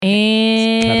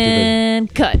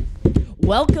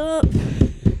Welcome.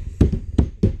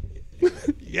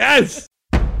 Yes.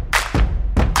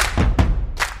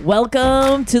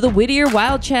 Welcome to the Whittier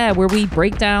Wild Chat, where we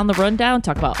break down the rundown,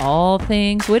 talk about all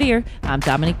things Whittier. I'm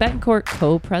Dominique Betancourt,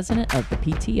 co-president of the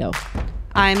PTO.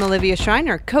 I'm Olivia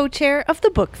Schreiner, co-chair of the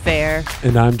book fair.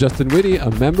 And I'm Justin Whitty,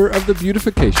 a member of the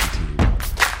beautification team.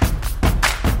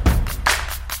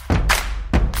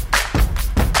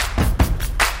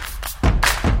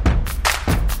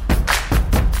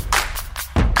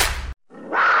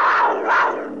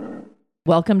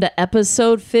 Welcome to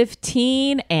episode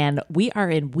 15, and we are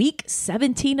in week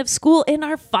 17 of school, in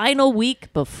our final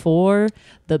week before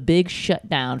the big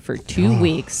shutdown for 2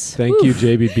 weeks. Thank you,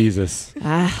 JB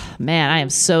Beezus. Man, I am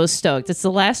so stoked. It's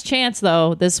the last chance,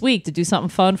 though, this week to do something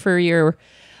fun for your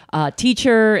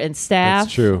teacher and staff.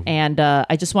 That's true. And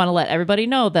I just want to let everybody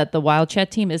know that the Wild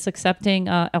Chat team is accepting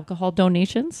alcohol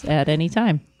donations at any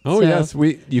time. Oh, So- yes.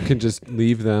 You can just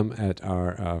leave them at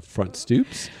our front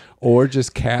stoops or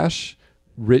just cash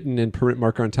written in permanent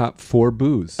marker on top for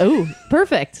booze. Oh,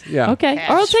 perfect. Yeah. Okay. Cash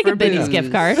Or I'll take for a Benny's booze.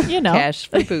 gift card, you know. Cash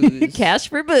for booze. Cash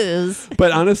for booze.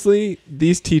 But honestly,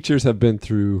 these teachers have been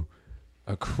through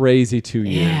a crazy 2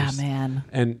 years. Yeah, man.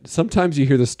 And sometimes you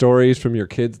hear the stories from your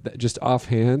kids that just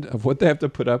offhand of what they have to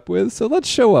put up with. So let's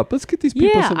show up. Let's get these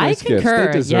people some nice I concur.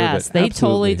 gifts. They deserve Yes, it. they Absolutely.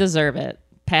 totally deserve it.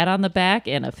 Pat on the back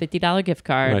and a $50 gift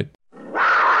card. Right.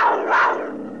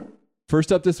 First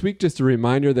up this week, just a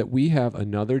reminder that we have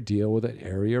another deal with an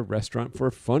area restaurant for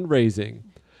fundraising.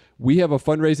 We have a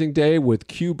fundraising day with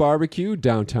Q Barbecue,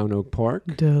 downtown Oak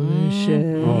Park.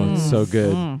 Delicious. Oh, it's so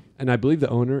good. And I believe the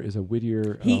owner is a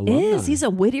Whittier He alumni. is. He's a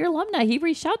Whittier alumni. He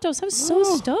reached out to us. I was so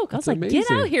stoked. I was that's like, get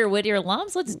amazing. out here, Whittier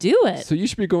alums. Let's do it. So you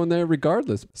should be going there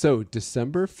regardless. So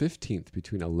December 15th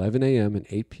between 11 a.m. and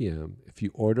 8 p.m., if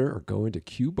you order or go into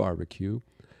Q Barbecue,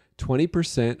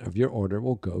 20% of your order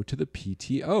will go to the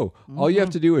PTO. All you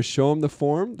have to do is show them the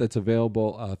form that's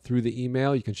available through the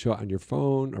email. You can show it on your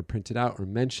phone or print it out or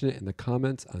mention it in the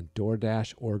comments on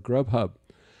DoorDash or Grubhub.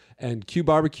 And Q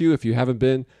Barbecue, if you haven't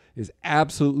been, is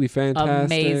absolutely fantastic.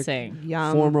 Amazing.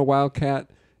 Yum. Former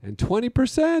Wildcat. And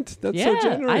 20%. That's so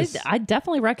generous. I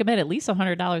definitely recommend at least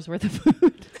 $100 worth of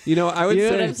food. You know, I would You know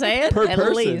say what I'm saying? per At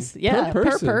person. least. Yeah,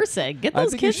 per person. Get I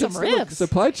those think kids you should some look ribs.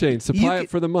 Supply chain. Supply You it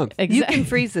for the month. You can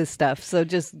freeze this stuff, so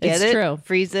just get It's it, true.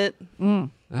 freeze it.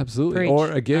 Absolutely. Preach.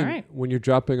 Or again, All right. when you're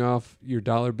dropping off your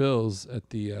dollar bills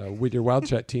at the Whittier Wild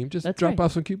Chat team, just That's drop right.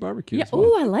 off some Q Barbecue. Yeah. as well.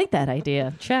 Ooh, I like that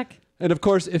idea. Check. And of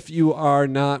course, if you are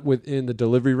not within the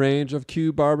delivery range of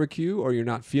Q Barbecue or you're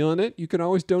not feeling it, you can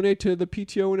always donate to the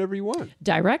PTO whenever you want.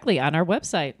 Directly on our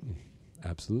website.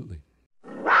 Absolutely.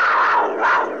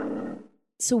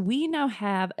 So we now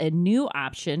have a new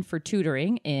option for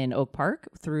tutoring in Oak Park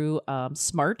through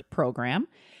SMART program.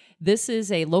 This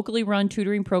is a locally run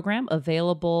tutoring program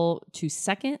available to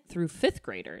 2nd through 5th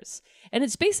graders. And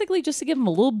it's basically just to give them a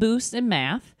little boost in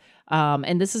math.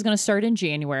 And this is going to start in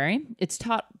January. It's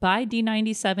taught by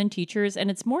D97 teachers, and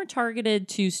it's more targeted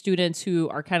to students who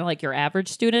are kind of like your average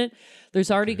student. There's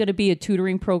already going to be a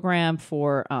tutoring program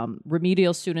for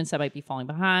remedial students that might be falling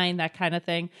behind, that kind of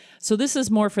thing. So this is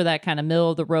more for that kind of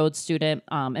middle-of-the-road student,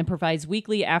 and provides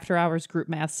weekly after-hours group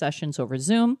math sessions over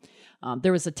Zoom.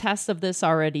 There was a test of this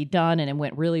already done, and it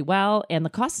went really well. And the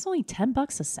cost is only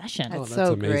 $10 a session. That's that's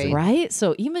so amazing. great. Right?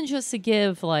 So even just to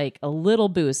give like a little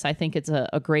boost, I think it's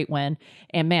a great win.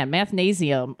 And man,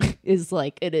 Mathnasium is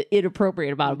like an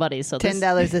inappropriate amount of money. So this-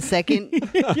 $10 a second.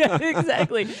 yeah,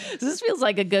 exactly. So this feels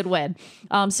like a good win.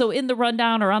 So in the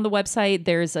rundown or on the website,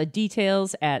 there's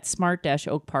details at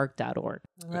smart-oakpark.org.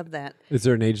 I love that. Is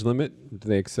there an age limit? Do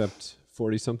they accept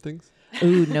 40-somethings?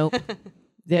 Ooh, nope.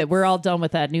 Yeah, we're all done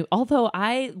with that new. Although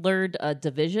I learned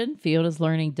division, Fiona's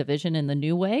learning division in the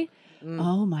new way.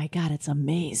 Oh my God, it's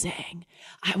amazing.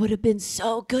 I would have been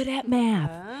so good at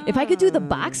math. If I could do the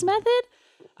box method,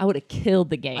 I would have killed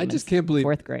the game. I just in can't believe-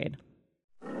 4th grade.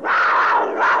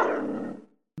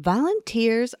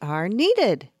 Volunteers are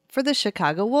needed for the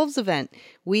Chicago Wolves event.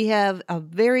 We have a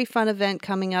very fun event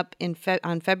coming up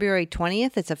on February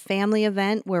 20th. It's a family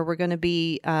event where we're going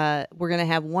to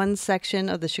have one section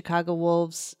of the Chicago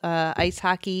Wolves ice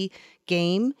hockey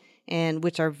game, and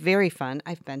which are very fun.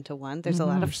 I've been to one. There's a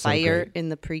lot of So fire great. in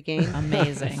the pregame.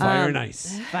 Amazing. Fire and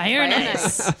ice. Fire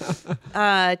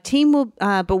nice. Team will,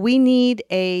 but we need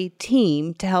a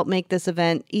team to help make this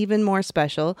event even more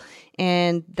special.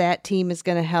 And that team is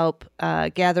going to help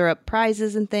gather up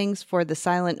prizes and things for the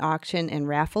silent auction and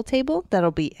raffle table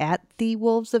that'll be at the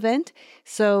Wolves event.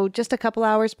 So just a couple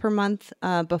hours per month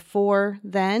before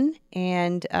then,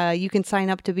 and you can sign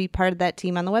up to be part of that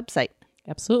team on the website.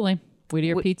 Absolutely.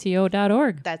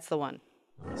 WhittierPTO.org. That's the one.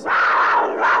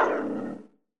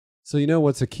 So you know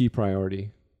what's a key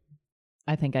priority?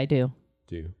 I think I do.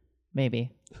 Do you?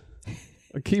 Maybe.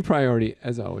 A key priority,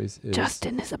 as always, is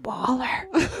Justin is a baller.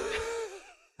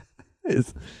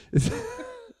 is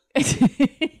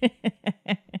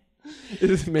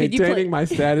maintaining my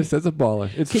status as a baller.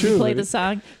 It's Could true. you play Libby. the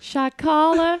song Shot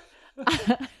Caller?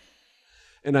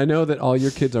 And I know that all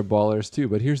your kids are ballers too,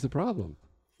 but here's the problem.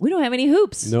 We don't have any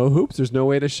hoops. No hoops. There's no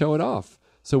way to show it off.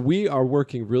 So we are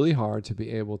working really hard to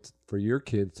be able to, for your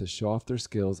kids to show off their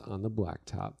skills on the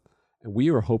blacktop. And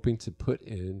we are hoping to put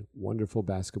in wonderful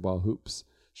basketball hoops.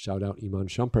 Shout out Iman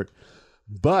Shumpert.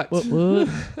 But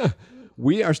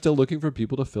we are still looking for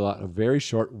people to fill out a very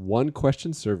short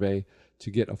 1-question survey to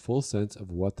get a full sense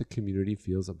of what the community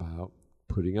feels about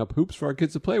putting up hoops for our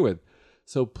kids to play with.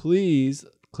 So please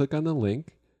click on the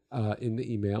link in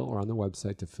the email or on the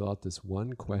website to fill out this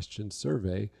 1-question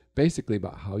survey, basically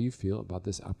about how you feel about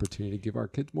this opportunity to give our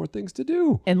kids more things to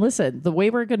do. And listen, the way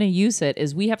we're going to use it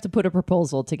is we have to put a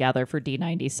proposal together for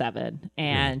D97.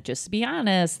 And just to be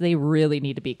honest, they really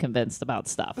need to be convinced about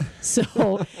stuff.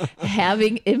 So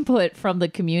having input from the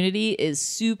community is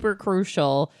super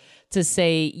crucial to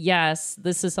say, yes,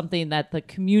 this is something that the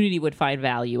community would find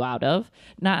value out of,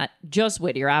 not just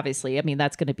Whittier, obviously. I mean,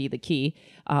 that's going to be the key.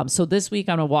 So this week,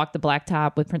 I'm going to walk the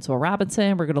blacktop with Principal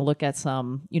Robinson. We're going to look at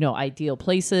some, ideal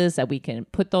places that we can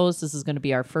put those. This is going to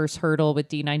be our first hurdle with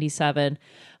D97.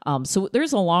 So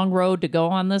there's a long road to go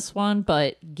on this one,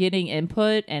 but getting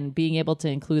input and being able to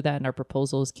include that in our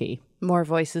proposal is key. More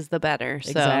voices, the better. So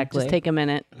Exactly. just take a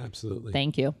minute. Absolutely.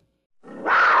 Thank you.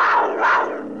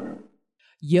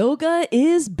 Yoga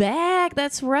is back.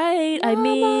 That's right. I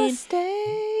mean,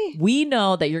 Namaste. we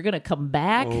know that you're going to come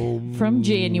back from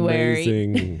January.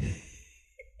 Amazing.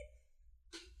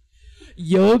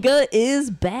 Yoga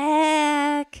is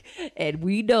back. And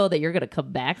we know that you're going to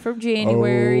come back from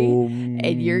January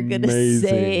and you're going to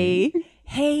say,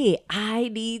 hey, I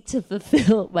need to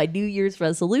fulfill my New Year's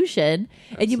resolution.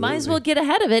 And you might as well get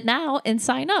ahead of it now and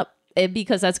sign up. And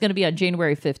because that's going to be on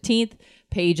January 15th.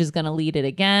 Paige is going to lead it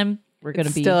again. We're going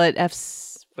to be still at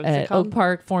what's it at called? Oak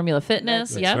Park Formula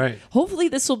Fitness. That's Yeah. right. Hopefully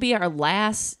this will be our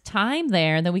last time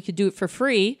there, and then we could do it for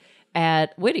free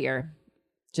at Whittier.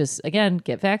 Just again,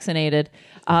 get vaccinated.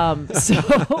 So that's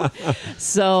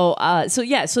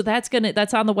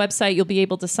on the website. You'll be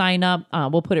able to sign up.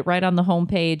 We'll put it right on the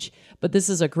homepage. But this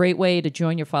is a great way to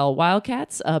join your fellow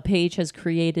Wildcats. Paige has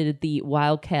created the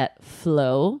Wildcat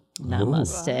Flow.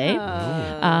 Namaste.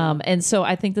 And so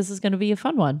I think this is going to be a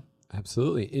fun one.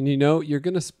 Absolutely. And you're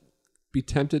going to be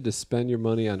tempted to spend your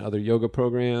money on other yoga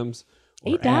programs.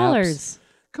 Or $8. apps.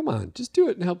 Come on, just do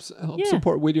it and help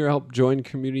support Whittier, help join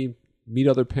community, meet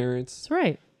other parents. That's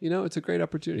right. It's a great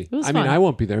opportunity. It was I mean, fun. I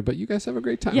won't be there, but you guys have a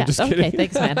great time. Yeah. Just Okay. kidding.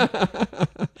 Thanks, man.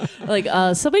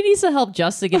 Somebody needs to help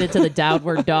Justin get into the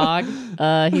downward dog.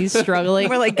 He's struggling.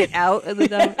 We're like, get out of the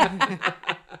dog.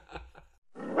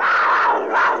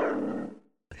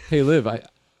 Hey, Liv,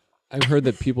 I've heard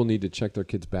that people need to check their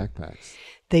kids' backpacks.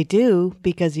 They do,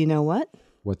 because you know what?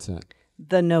 What's that?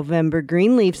 The November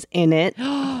green leaf's in it.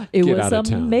 It Get was out of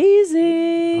town.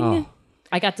 amazing. Oh.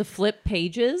 I got to flip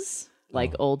pages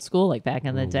like old school, like back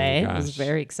in the day. It was gosh.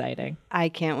 very exciting. I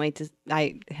can't wait to.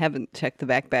 I haven't checked the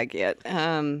backpack yet.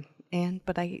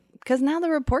 Because now the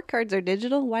report cards are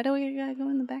digital. Why do we gotta go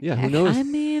in the backpack? Yeah, who knows? I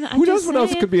mean, Who knows what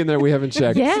else could be in there we haven't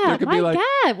checked? Yeah, there could my be like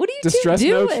God, what are you distress two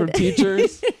doing? notes from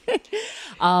teachers.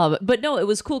 But no, it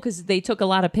was cool because they took a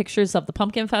lot of pictures of the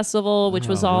Pumpkin Festival, which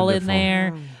was all wonderful. in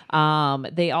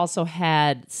there. They also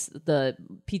had the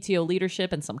PTO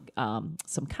leadership and some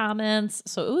comments.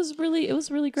 So it was really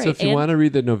great. So if you And- want to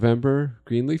read the November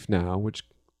Greenleaf Now, which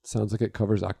sounds like it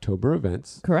covers October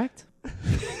events, correct.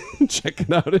 check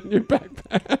it out in your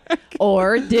backpack.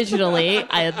 Or digitally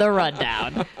at the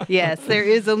rundown. Yes, there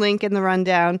is a link in the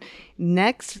rundown.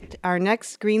 Our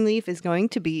next Greenleaf is going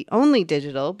to be only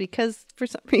digital because for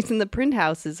some reason the print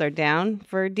houses are down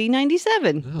for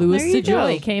D97. Louis There you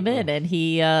DeJoy go. came in and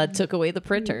he took away the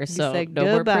printer. So said no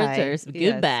more goodbye. printers.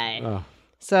 Yes. Goodbye. Oh,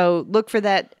 So look for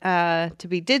that to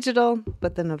be digital,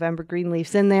 but the November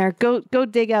Greenleaf's in there. Go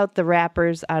dig out the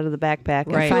wrappers out of the backpack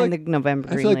and Right. find the November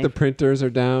I feel Greenleaf. like the printers are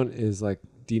down is like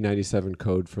D97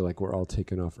 code for like we're all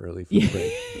taking off early for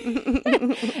break.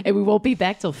 And we won't be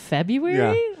back till February?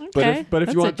 Yeah. Okay. But if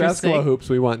That's you want basketball interesting. hoops,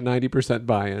 we want 90%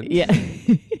 buy-in. Yeah.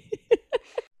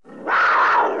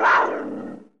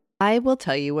 I will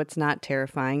tell you what's not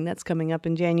terrifying that's coming up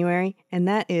in January, and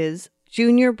that is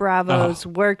Junior Bravo's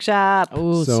workshop.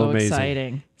 Oh, So so amazing.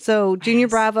 exciting. So Junior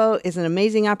Bravo is an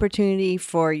amazing opportunity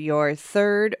for your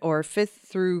third, fourth, or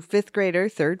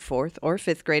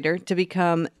fifth grader to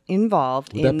become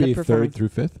involved Would in that the be performing. third through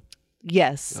fifth?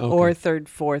 Yes, Okay. or third,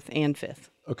 fourth, and fifth.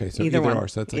 Okay, so Either either one. or.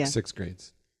 So that's like Yeah. 6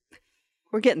 grades.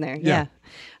 We're getting there. Yeah.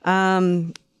 Yeah.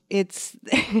 It's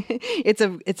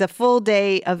it's a full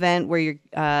day event where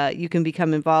you can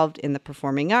become involved in the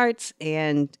performing arts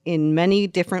and in many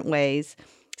different ways.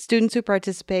 Students who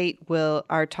participate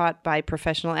are taught by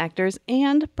professional actors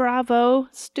and Bravo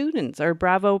students or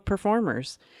Bravo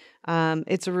performers.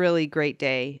 It's a really great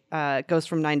day. It goes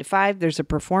from 9 to 5. There's a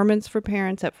performance for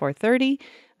parents at 4:30.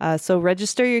 So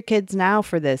register your kids now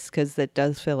for this because it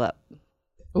does fill up.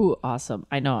 Ooh, awesome.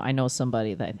 I know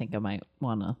somebody that I think I might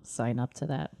want to sign up to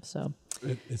that. So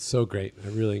It's so great. I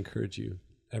really encourage you,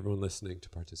 everyone listening, to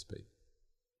participate.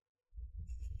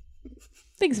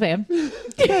 thanks, fam.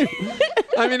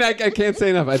 I mean, I can't say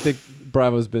enough. I think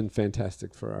Bravo's been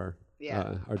fantastic for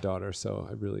Yeah. our daughter. So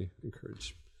I really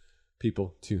encourage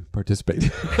people to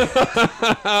participate.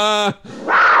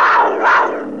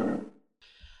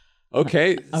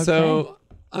 Okay, so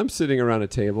I'm sitting around a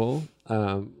table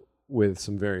with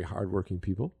some very hardworking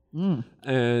people.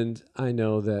 And I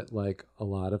know that, like a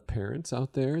lot of parents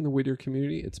out there in the Whittier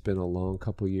community, it's been a long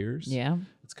couple years. Yeah.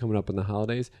 It's coming up on the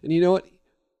holidays. And you know what?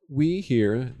 We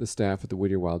here, the staff at the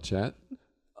Whittier Wild Chat,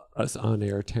 us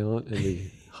on-air talent and the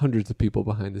hundreds of people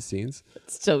behind the scenes,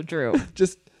 It's so true.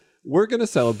 we're going to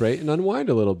celebrate and unwind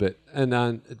a little bit. And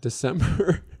on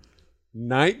December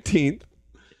 19th,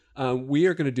 we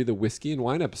are going to do the whiskey and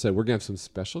wine episode. We're going to have some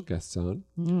special guests on.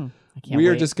 I can't We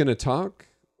are wait. just going to talk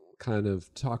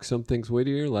some things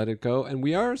Whittier, let it go. And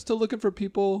we are still looking for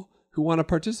people who want to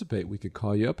participate. We could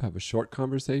call you up, have a short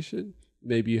conversation.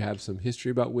 Maybe you have some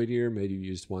history about Whittier. Maybe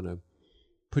you just want to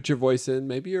put your voice in.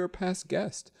 Maybe you're a past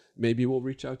guest. Maybe we'll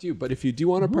reach out to you. But if you do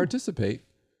want to participate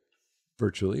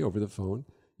virtually over the phone,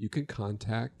 you can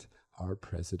contact our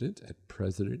president at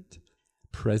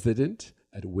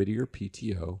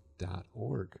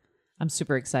whittierpto.org. I'm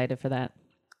super excited for that.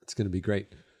 It's going to be great.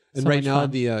 And So right much now,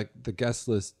 fun. the guest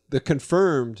list, the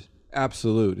confirmed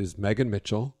absolute is Megan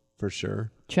Mitchell for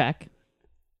sure, Check.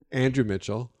 Andrew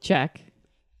Mitchell. Check.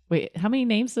 Wait, how many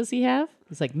names does he have?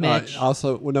 It's like Mitch.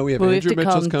 Also, well, no, we have Well, we have Andrew to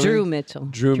call Mitchell's him coming. Drew Mitchell.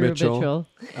 Drew Mitchell,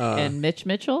 and Mitch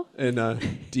Mitchell. and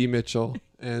D Mitchell,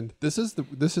 and this is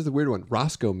the weird one,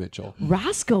 Roscoe Mitchell.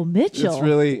 Roscoe Mitchell. It's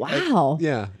really wow.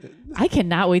 yeah. I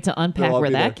cannot wait to unpack They'll all where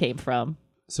be that there. came from.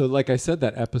 So, like I said,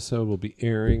 that episode will be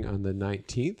airing on the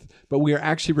 19th, but we are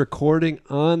actually recording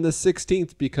on the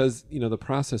 16th because, the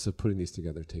process of putting these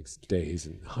together takes days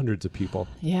and hundreds of people,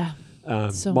 Yeah.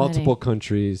 So multiple many.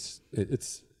 countries.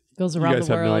 It's Goes you around guys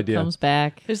the have no world, idea. comes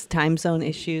back. There's time zone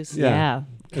issues. Yeah.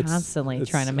 Yeah. Constantly It's-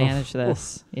 trying to manage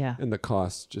this. Yeah. and the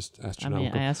cost just I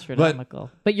astronomical. mean, astronomical.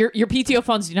 But your PTO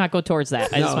funds do not go towards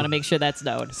that. I just No. want to make sure that's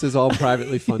known. This is all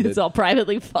privately funded. It's all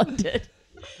privately funded.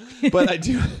 But I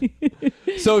do.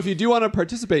 So if you do want to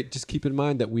participate, just keep in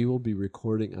mind that we will be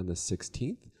recording on the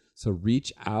 16th. So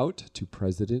reach out to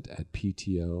president at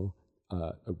PTO,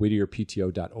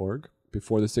 whittierpto.org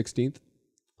before the 16th.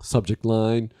 Subject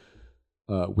line,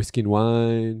 whiskey and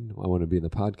wine. I want to be in the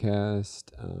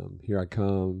podcast. Here I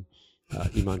come.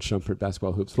 Iman Shumpert,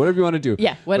 basketball hoops. Whatever you want to do.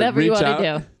 Yeah, But whatever you reach want to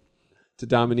out do. to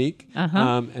Dominique,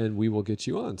 Uh-huh. and we will get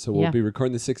you on. So we'll Yeah. be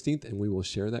recording the 16th, and we will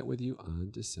share that with you on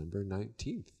December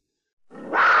 19th.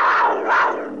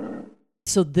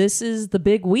 So this is the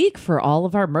big week for all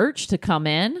of our merch to come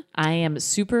in. I am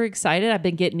super excited. I've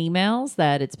been getting emails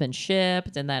that it's been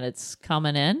shipped and that it's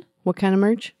coming in. What kind of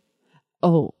merch?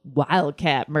 Oh,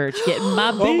 Wildcat merch. Getting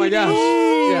my beanie. Oh my gosh.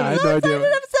 Yeah, I had no idea.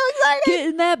 I'm so excited.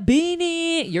 Getting that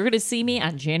beanie. You're going to see me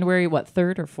on January,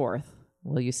 3rd or 4th?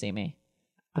 Will you see me?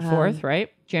 The 4th, right?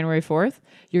 January 4th.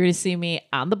 You're going to see me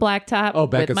on the blacktop Oh,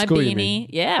 back with at my school, you beanie. mean?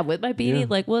 Yeah, with my beanie. Yeah.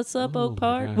 Like, what's up, Oh, Oak my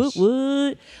Park? gosh.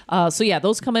 What? So, yeah,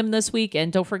 those come in this week.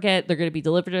 And don't forget, they're going to be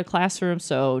delivered to the classroom.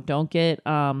 So don't get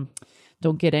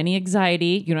any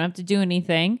anxiety. You don't have to do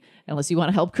anything unless you want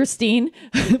to help Christine.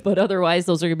 But otherwise,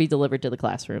 those are going to be delivered to the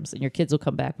classrooms. And your kids will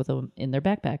come back with them in their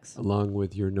backpacks. Along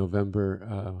with your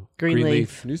November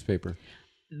Greenleaf newspaper.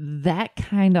 That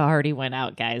kind of already went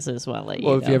out, guys, as well.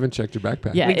 Well, if you haven't checked your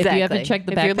backpack. Yeah. If you haven't checked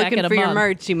the if you're backpack looking in a for your month.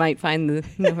 merch, you might find the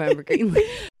November Green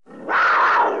Leaf.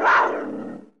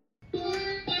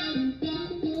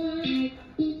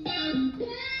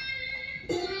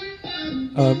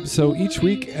 So each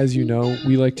week, as you know,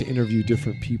 we like to interview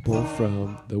different people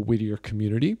from the Whittier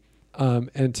community.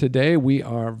 And today we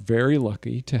are very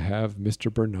lucky to have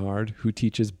Mr. Bernard, who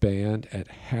teaches band at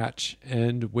Hatch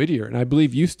and Whittier. And I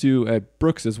believe used to at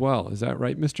Brooks as well. Is that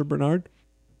right, Mr. Bernard?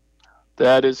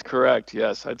 That is correct.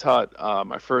 Yes, I taught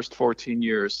my first 14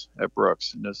 years at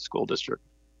Brooks in the school district.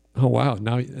 Oh, wow.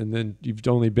 Now, and then you've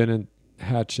only been in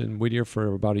Hatch and Whittier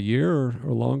for about a year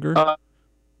or longer?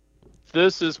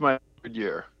 This is my third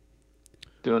year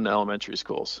doing elementary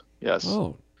schools. Yes.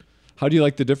 Oh, how do you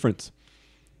like the difference?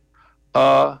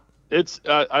 It's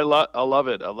I love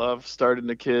it. I love starting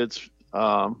the kids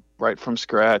right from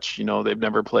scratch. You know, they've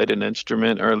never played an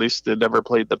instrument, or at least they've never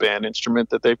played the band instrument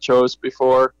that they've chose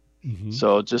before. Mm-hmm.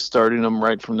 So just starting them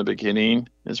right from the beginning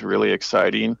is really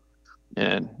exciting,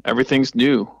 and everything's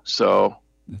new. So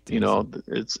That's you know, awesome.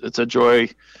 it's a joy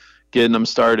getting them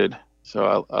started.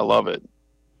 So I love it.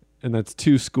 And that's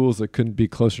two schools that couldn't be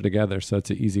closer together, so it's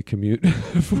an easy commute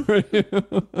for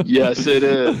you. Yes, it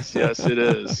is. Yes, it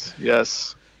is.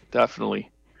 Yes, definitely.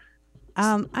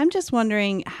 I'm just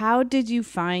wondering, how did you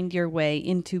find your way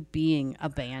into being a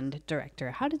band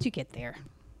director? How did you get there?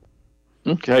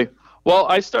 Okay. Well,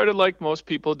 I started like most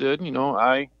people did. You know,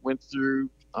 I went through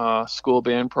school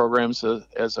band programs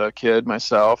as a kid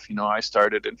myself. You know, I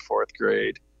started in fourth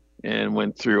grade and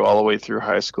went through all the way through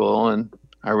high school. And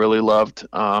I really loved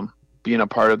being a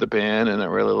part of the band, and I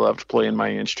really loved playing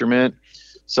my instrument.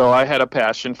 So I had a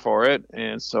passion for it.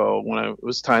 And so when it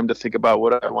was time to think about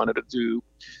what I wanted to do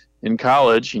in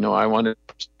college, you know, I wanted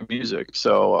to pursue music.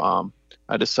 So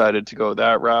I decided to go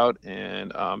that route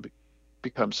and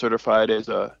become certified as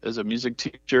a music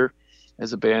teacher,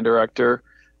 as a band director,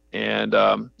 and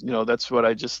you know, that's what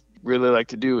I just really like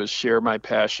to do, is share my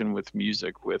passion with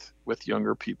music with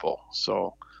younger people.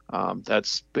 So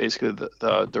that's basically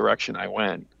the direction I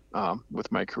went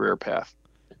with my career path.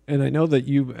 And I know that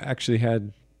you actually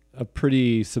had a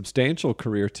pretty substantial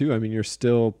career too. I mean, you're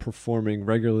still performing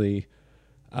regularly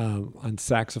on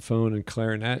saxophone and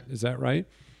clarinet. Is that right?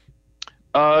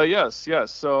 Yes.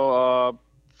 So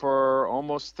for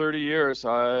almost 30 years,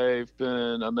 I've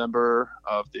been a member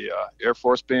of the Air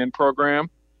Force Band program.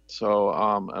 So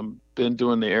I've been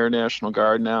doing the Air National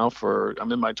Guard now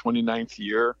I'm in my 29th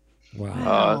year.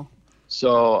 Wow.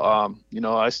 So you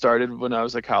know, I started when I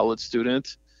was a college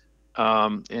student,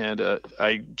 and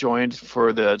I joined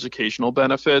for the educational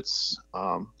benefits.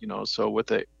 You know, so with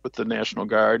the National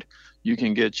Guard, you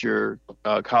can get your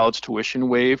college tuition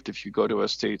waived if you go to a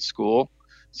state school.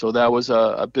 So that was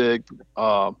a big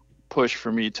push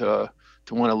for me to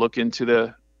want to look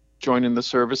into joining the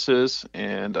services.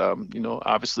 And you know,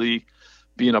 obviously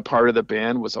being a part of the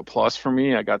band was a plus for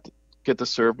me. I get to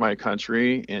serve my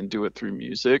country and do it through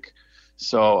music.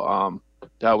 So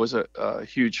that was a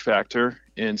huge factor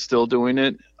in still doing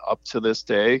it up to this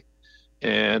day.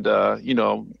 And you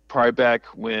know, probably back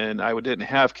when I didn't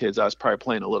have kids, I was probably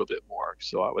playing a little bit more.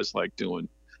 So I was like doing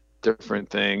different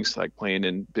things, like playing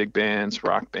in big bands,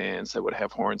 rock bands that would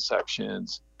have horn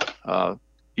sections.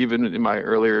 Even in my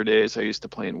earlier days, I used to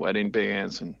play in wedding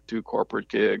bands and do corporate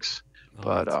gigs.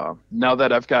 But now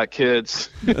that I've got kids,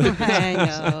 I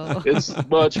know. it's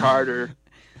much harder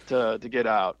to get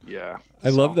out. Yeah. I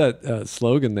love that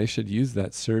slogan. They should use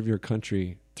that, serve your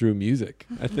country through music.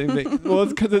 I think well,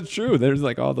 it's because it's true. There's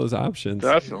like all those options.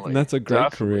 Definitely. And that's a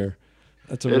great Definitely. career.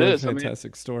 That's a really is.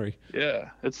 fantastic story. Yeah,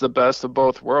 it's the best of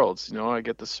both worlds. You know, I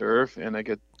get to serve and I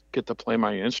get to play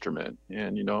my instrument,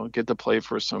 and you know, get to play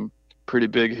for some pretty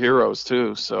big heroes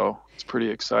too. So it's pretty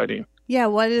exciting. Yeah,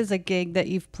 what is a gig that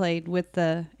you've played with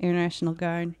the Air National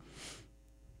Guard?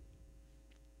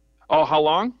 Oh, how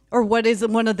long? Or what is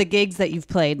one of the gigs that you've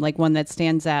played, like one that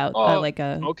stands out?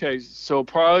 Okay, so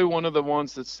probably one of the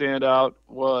ones that stand out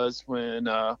was when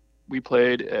we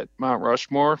played at Mount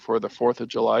Rushmore for the 4th of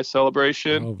July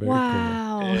celebration. Oh, very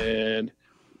Wow. And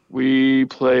we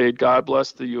played God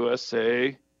Bless the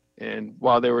USA. And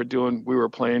while we were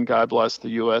playing God Bless the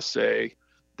USA,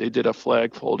 they did a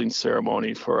flag folding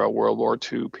ceremony for a World War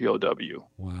II POW. cool.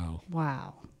 Wow.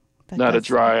 Wow. Not a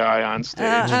dry eye on stage.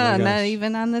 my Not gosh.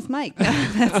 even on this mic.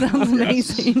 That sounds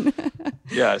amazing.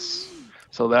 Yes.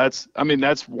 So that's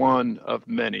one of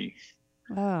many.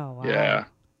 Oh, wow. Yeah.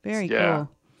 Very Yeah. cool.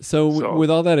 So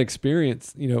with all that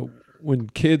experience, you know, when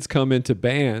kids come into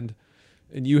band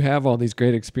and you have all these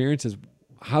great experiences,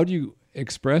 how do you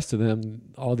express to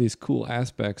them all these cool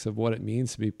aspects of what it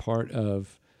means to be part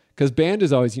of, because band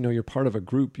is always, you know, you're part of a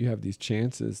group, you have these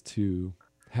chances to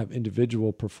have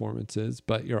individual performances,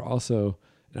 but you're also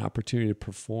an opportunity to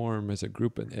perform as a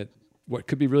group at what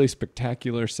could be really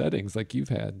spectacular settings like you've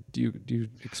had. Do you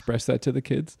express that to the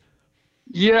kids?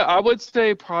 Yeah, I would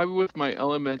say probably with my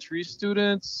elementary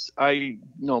students,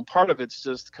 part of it's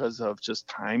just because of just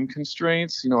time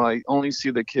constraints. You know, I only see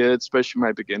the kids, especially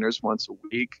my beginners, once a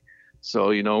week.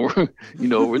 So,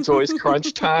 it's always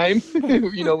crunch time,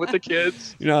 with the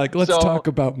kids. You're not like, let's talk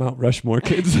about Mount Rushmore,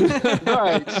 kids.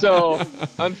 Right. So,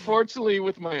 unfortunately,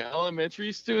 with my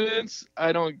elementary students,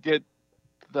 I don't get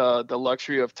the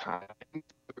luxury of time to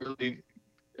really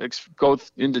go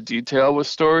into detail with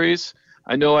stories.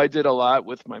 I know I did a lot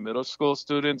with my middle school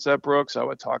students at Brooks. I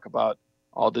would talk about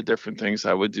all the different things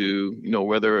I would do,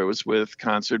 whether it was with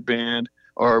concert band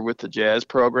or with the jazz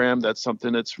program. That's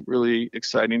something that's really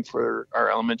exciting for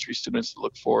our elementary students to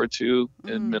look forward to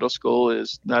in middle school,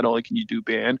 is not only can you do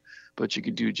band, but you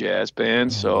can do jazz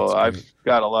band. So I've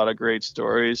got a lot of great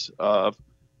stories of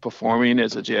performing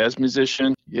as a jazz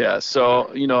musician. Yeah.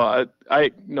 So,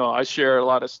 I share a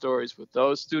lot of stories with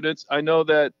those students. I know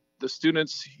that the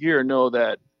students here know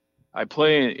that I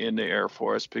play in the Air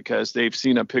Force because they've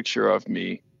seen a picture of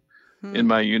me in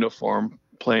my uniform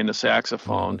playing the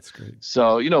saxophone. That's great.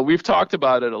 So, we've talked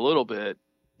about it a little bit,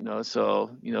 so,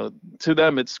 to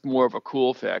them, it's more of a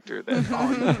cool factor that,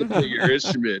 you get to play your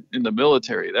instrument in the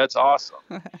military. That's awesome.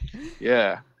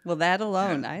 Yeah. Well, that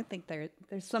alone, I think there's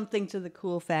something to the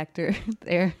cool factor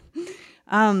there.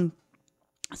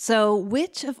 So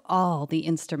which of all the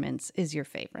instruments is your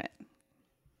favorite?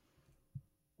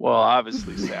 Well,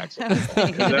 obviously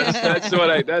saxophone. That's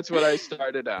what I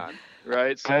started on,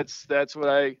 right? So that's what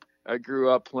I grew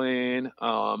up playing.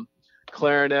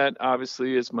 Clarinet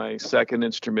obviously is my second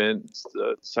instrument. It's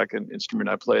the second instrument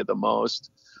I play the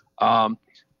most.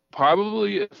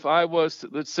 Probably if I was to,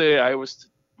 let's say I was to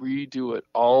redo it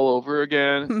all over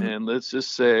again, and let's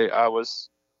just say I was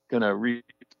gonna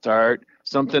restart,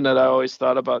 something that I always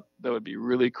thought about that would be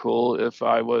really cool if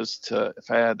I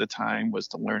had the time, was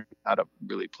to learn how to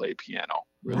really play piano.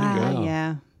 Really good.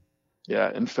 Yeah.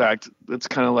 Yeah. In fact, it's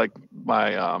kind of like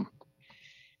my, I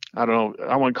don't know,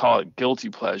 I wouldn't call it guilty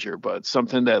pleasure, but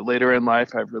something that later in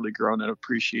life I've really grown an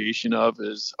appreciation of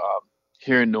is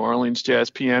hearing New Orleans jazz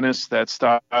pianists, that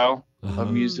style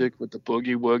of music with the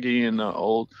boogie woogie and the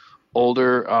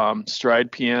older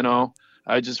stride piano.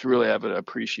 I just really have an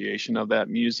appreciation of that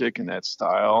music and that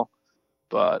style,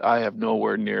 but I have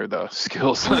nowhere near the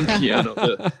skills on piano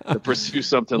to pursue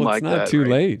something like that. It's not too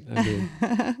late.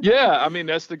 Yeah, I mean,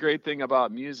 that's the great thing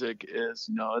about music is,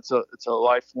 it's a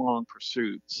lifelong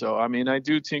pursuit. So, I mean, I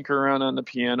do tinker around on the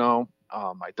piano.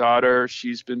 My daughter,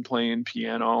 she's been playing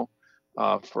piano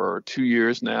for 2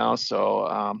 years now.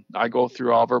 So I go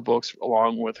through all of her books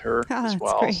along with her as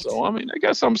well. Great. So, I mean, I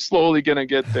guess I'm slowly going to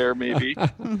get there, maybe.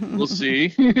 We'll see.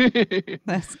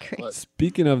 That's great.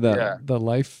 Speaking of the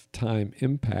lifetime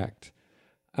impact,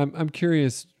 I'm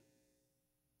curious,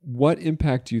 what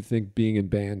impact do you think being in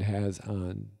band has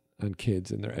on kids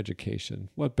and their education?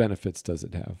 What benefits does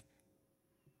it have?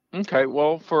 Okay,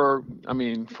 well, for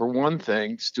one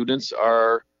thing, students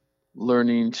are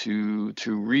learning to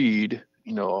read,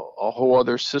 a whole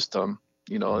other system.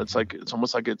 It's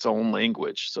almost like its own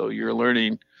language. So you're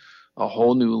learning a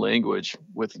whole new language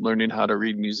with learning how to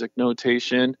read music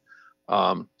notation.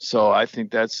 So I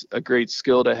think that's a great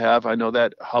skill to have. I know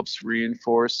that helps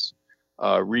reinforce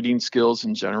reading skills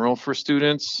in general for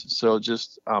students. So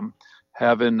just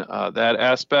having that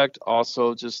aspect,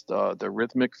 also just the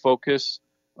rhythmic focus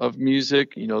of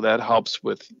music, that helps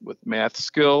with math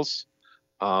skills.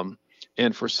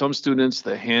 And for some students,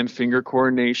 the hand-finger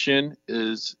coordination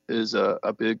is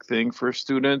a big thing for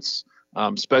students,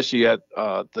 especially at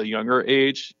the younger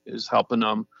age, is helping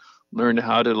them learn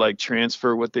how to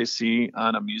transfer what they see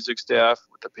on a music staff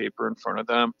with the paper in front of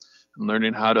them, and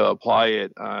learning how to apply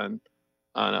it on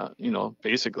a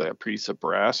basically a piece of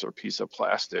brass or piece of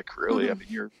plastic. Really, I mean,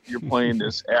 you're playing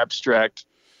this abstract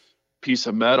piece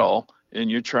of metal, and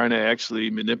you're trying to actually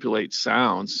manipulate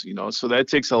sounds, so that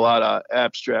takes a lot of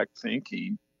abstract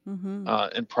thinking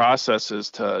and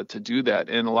processes to do that.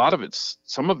 And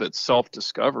some of it's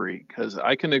self-discovery, because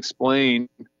I can explain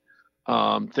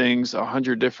things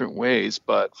 100 different ways,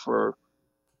 but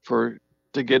to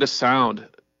get a sound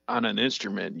on an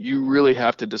instrument, you really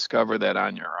have to discover that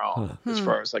on your own, as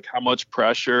far as how much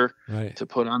pressure to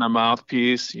put on a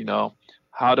mouthpiece,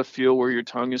 how to feel where your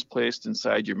tongue is placed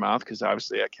inside your mouth, because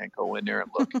obviously I can't go in there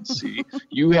and look and see.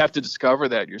 You have to discover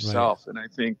that yourself. And I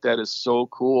think that is so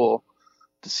cool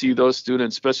to see those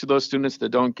students, especially those students that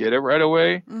don't get it right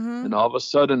away. And all of a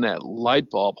sudden that light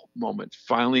bulb moment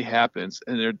finally happens,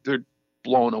 and they're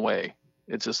blown away.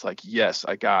 It's just like, yes,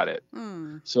 I got it.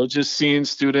 So just seeing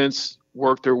students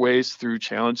work their ways through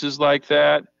challenges like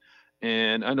that.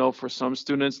 And I know for some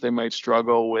students, they might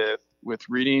struggle with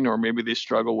reading, or maybe they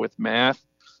struggle with math.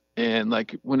 And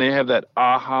when they have that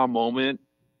aha moment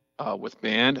with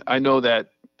band, I know that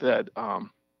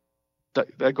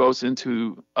goes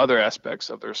into other aspects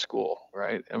of their school,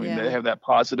 right? I mean, they have that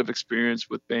positive experience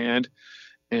with band,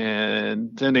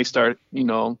 and then they start,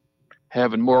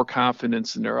 having more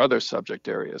confidence in their other subject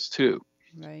areas too.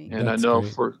 Right. And That's I know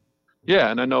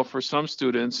great. for some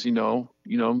students,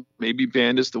 maybe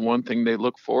band is the one thing they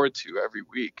look forward to every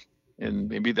week. And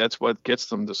maybe that's what gets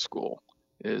them to school.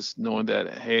 is knowing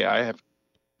that, hey, I have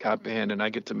got band and I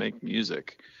get to make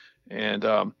music. And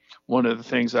one of the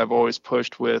things I've always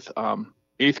pushed with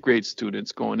 8th grade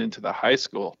students going into the high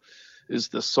school is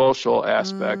the social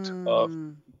aspect of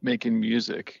making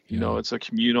music. You know, it's a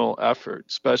communal effort,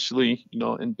 especially, you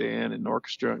know, in band and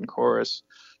orchestra and chorus.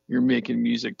 You're making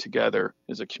music together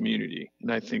as a community.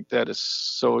 And I think that is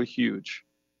so huge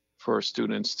for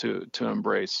students to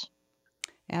embrace.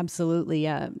 Absolutely.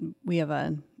 We have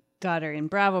a daughter in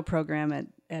Bravo program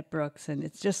at Brooks, and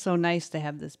it's just so nice to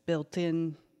have this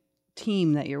built-in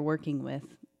team that you're working with.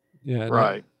 Yeah,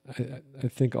 right. I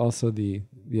think also the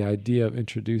idea of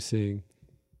introducing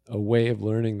a way of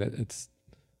learning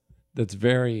that's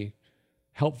very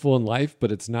helpful in life,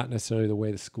 but it's not necessarily the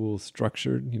way the school is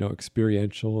structured, you know,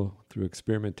 experiential through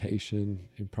experimentation,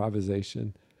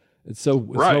 improvisation. It's so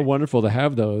wonderful to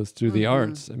have those through the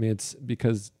arts. I mean, it's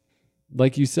because,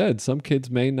 like you said, some kids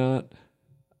may not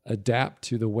adapt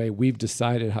to the way we've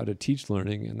decided how to teach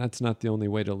learning, and that's not the only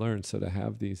way to learn. So to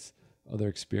have these other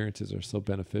experiences are so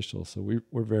beneficial. So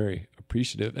we're very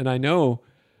appreciative. And I know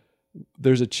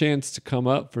there's a chance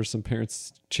coming up for some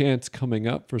parents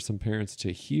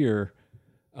to hear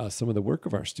some of the work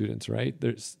of our students, right?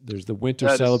 There's the winter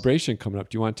celebration coming up.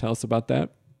 Do you want to tell us about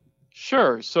that?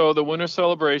 Sure. So the winter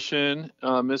celebration,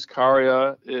 Ms.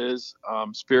 Karia is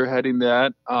spearheading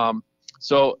that.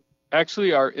 So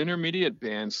actually our intermediate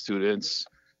band students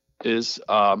is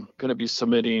going to be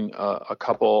submitting a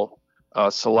couple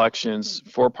selections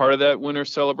for part of that winter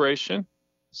celebration.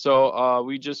 So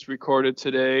we just recorded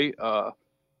today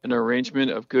an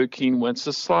arrangement of Good Keen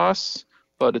Wenceslas,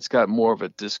 but it's got more of a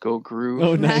disco groove.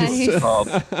 Oh, nice. It's called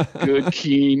Good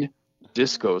Keen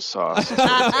Disco Sauce. So, oh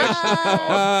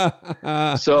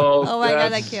my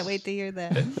God, I can't wait to hear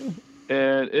that.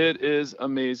 And it is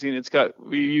amazing.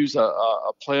 We use a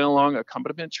play along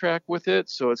accompaniment track with it,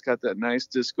 so it's got that nice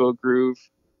disco groove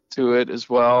to it as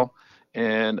well.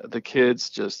 And the kids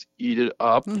just eat it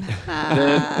up.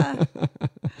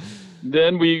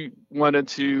 Then we wanted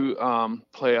to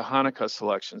play a Hanukkah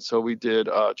selection, so we did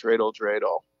Dreidel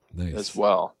Dreidel as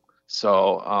well.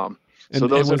 So, so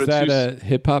those and are was that a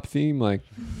hip hop theme, like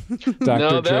Dr.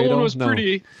 No, that Dreidel? one was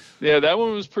pretty. Yeah, that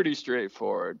one was pretty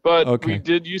straightforward. But we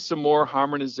did use some more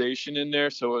harmonization in there,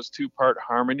 so it was 2-part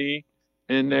harmony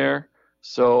in there.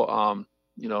 So,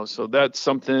 you know, so that's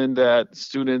something that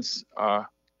students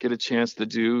get a chance to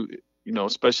do, you know,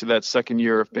 especially that second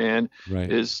year of band,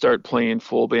 is start playing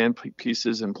full band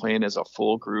pieces and playing as a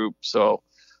full group. So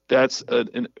that's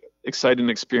an exciting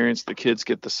experience. The kids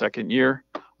get the second year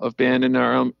of band in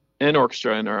our and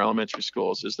orchestra in our elementary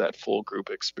schools, is that full group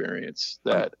experience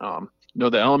that, you know,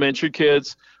 the elementary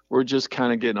kids, we're just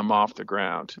kind of getting them off the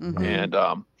ground. And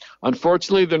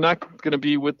unfortunately, they're not going to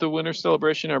be with the winter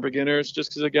celebration, our beginners, just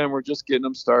because, again, we're just getting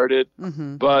them started.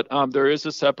 But there is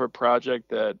a separate project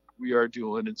that we are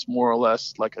doing. It's more or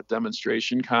less like a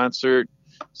demonstration concert.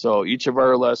 So each of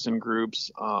our lesson groups,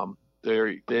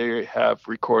 they have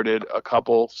recorded a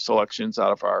couple selections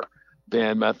out of our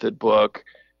band method book.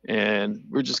 And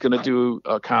we're just going to do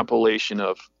a compilation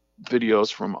of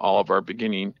videos from all of our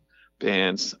beginning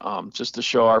bands, just to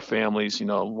show our families, you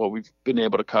know, what we've been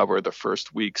able to cover the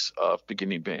first weeks of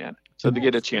beginning band. So to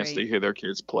get a chance to hear their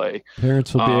kids play.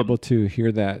 Parents will be able to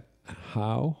hear that.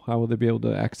 How will they be able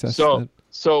to access that?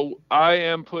 So I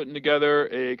am putting together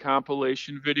a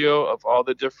compilation video of all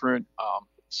the different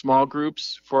small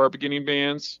groups for our beginning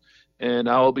bands, and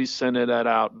I will be sending that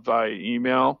out via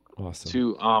email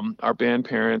to our band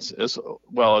parents as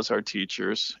well as our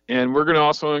teachers. And we're going to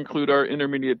also include our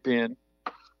intermediate band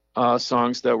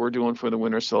songs that we're doing for the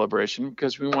winter celebration,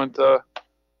 because we want the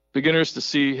beginners to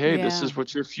see, hey, this is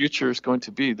what your future is going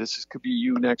to be. Could be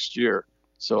you next year.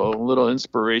 So a little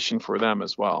inspiration for them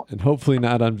as well. And hopefully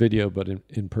not on video, but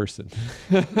in person.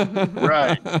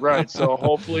 Right. So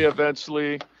hopefully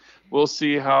eventually we'll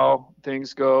see how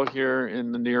things go here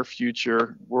in the near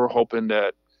future. We're hoping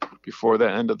that before the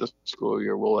end of the school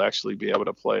year, we'll actually be able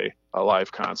to play a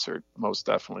live concert, most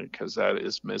definitely, because that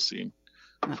is missing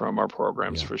from our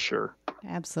programs for sure.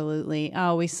 Absolutely.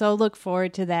 Oh, we so look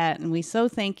forward to that. And we so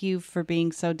thank you for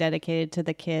being so dedicated to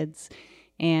the kids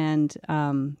and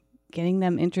getting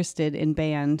them interested in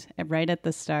band right at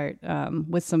the start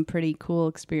with some pretty cool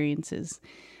experiences.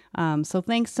 So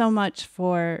thanks so much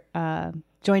for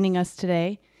joining us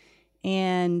today,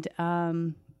 and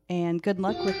good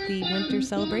luck with the winter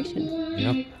celebration.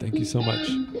 Yep. Thank you so much.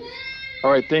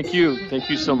 All right. Thank you. Thank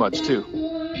you so much too.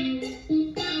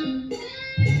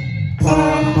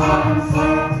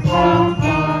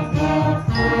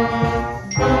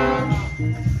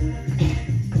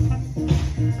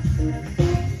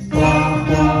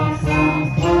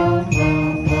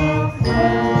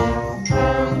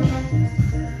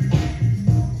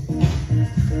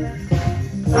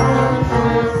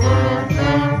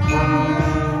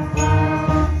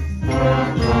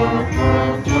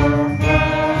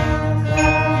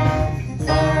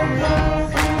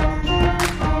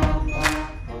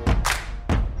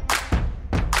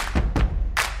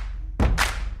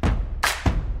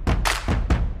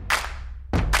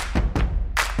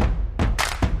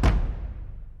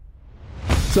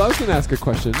 So I was going to ask a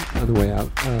question on the way out.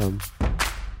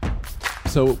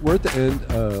 So we're at the end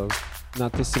of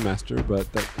not this semester, but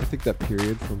I think that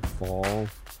period from fall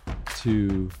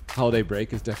to holiday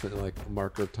break is definitely like a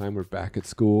marker of time we're back at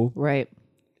school. Right.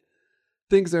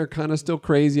 Things are kind of still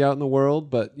crazy out in the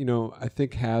world, but I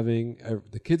think having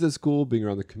the kids at school, being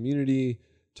around the community,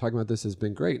 talking about this has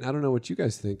been great. And I don't know what you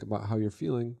guys think about how you're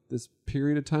feeling this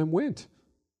period of time went.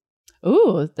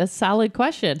 Ooh, that's a solid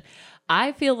question.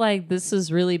 I feel like this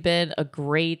has really been a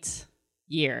great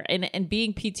year. And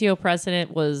being PTO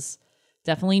president was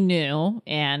definitely new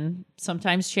and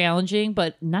sometimes challenging,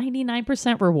 but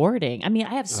 99% rewarding. I mean,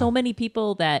 I have so many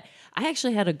people that I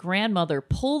actually had a grandmother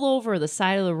pull over the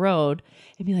side of the road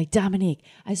and be like, Dominique,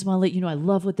 I just want to let you know I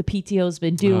love what the PTO's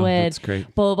been doing. That's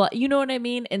great. Blah, blah, blah. You know what I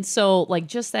mean? And so like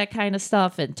just that kind of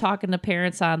stuff and talking to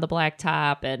parents on the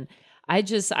blacktop. And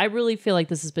I really feel like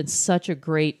this has been such a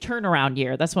great turnaround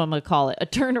year. That's what I'm going to call it. A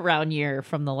turnaround year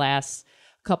from the last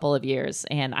couple of years.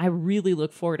 And I really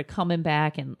look forward to coming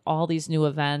back and all these new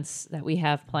events that we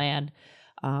have planned.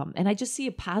 And I just see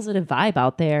a positive vibe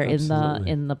out there in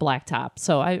the blacktop.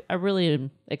 So I really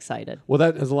am excited. Well,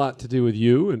 that has a lot to do with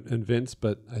you and Vince,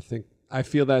 but I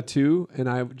feel that too. And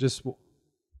I just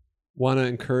want to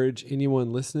encourage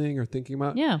anyone listening or thinking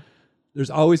about, there's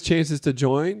always chances to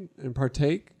join and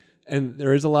partake. And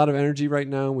there is a lot of energy right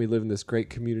now. We live in this great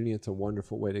community. It's a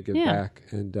wonderful way to give back.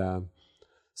 And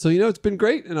so, it's been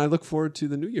great. And I look forward to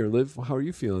the new year. Liv, how are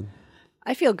you feeling?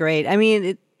 I feel great. I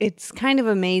mean, it's kind of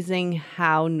amazing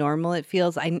how normal it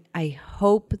feels. I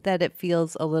hope that it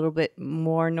feels a little bit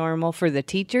more normal for the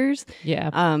teachers.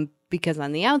 Yeah. Because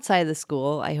on the outside of the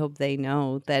school, I hope they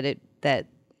know that it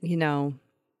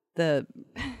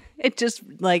just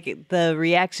like the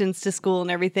reactions to school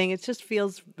and everything, it just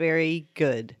feels very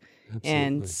good. Absolutely.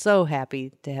 And so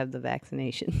happy to have the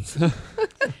vaccinations.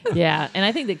 Yeah. And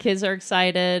I think the kids are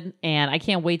excited, and I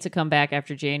can't wait to come back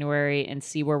after January and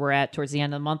see where we're at towards the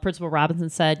end of the month. Principal Robinson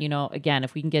said, again,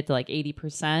 if we can get to like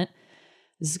 80%,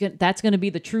 that's going to be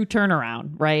the true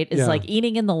turnaround, right? It's like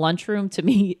eating in the lunchroom to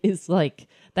me is like,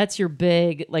 that's your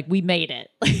big, like we made it.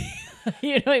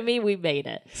 You know what I mean? We made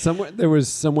it. There was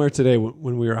somewhere today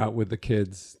when we were out with the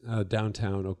kids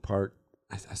downtown Oak Park,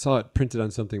 I saw it printed on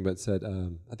something, but it said,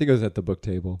 I think it was at the book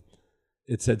table.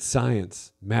 It said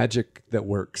science, magic that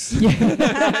works.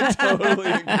 I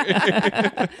totally agree.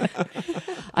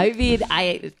 I mean,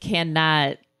 I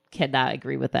cannot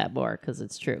agree with that more because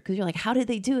it's true. Because you're like, how did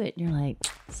they do it? And you're like,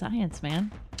 science, man.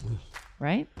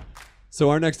 Right?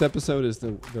 So our next episode is the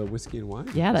whiskey and wine.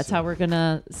 Yeah, that's how we're going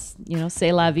to,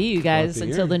 say la vie, you guys,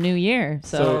 until the new year.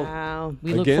 So wow.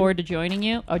 We look forward to joining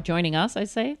us, I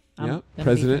say.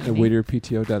 President at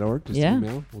WhitterPTO.org. Just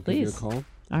email. We'll give you a call.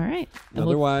 All right.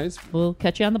 Otherwise, we'll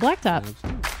catch you on the blacktop.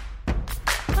 Absolutely.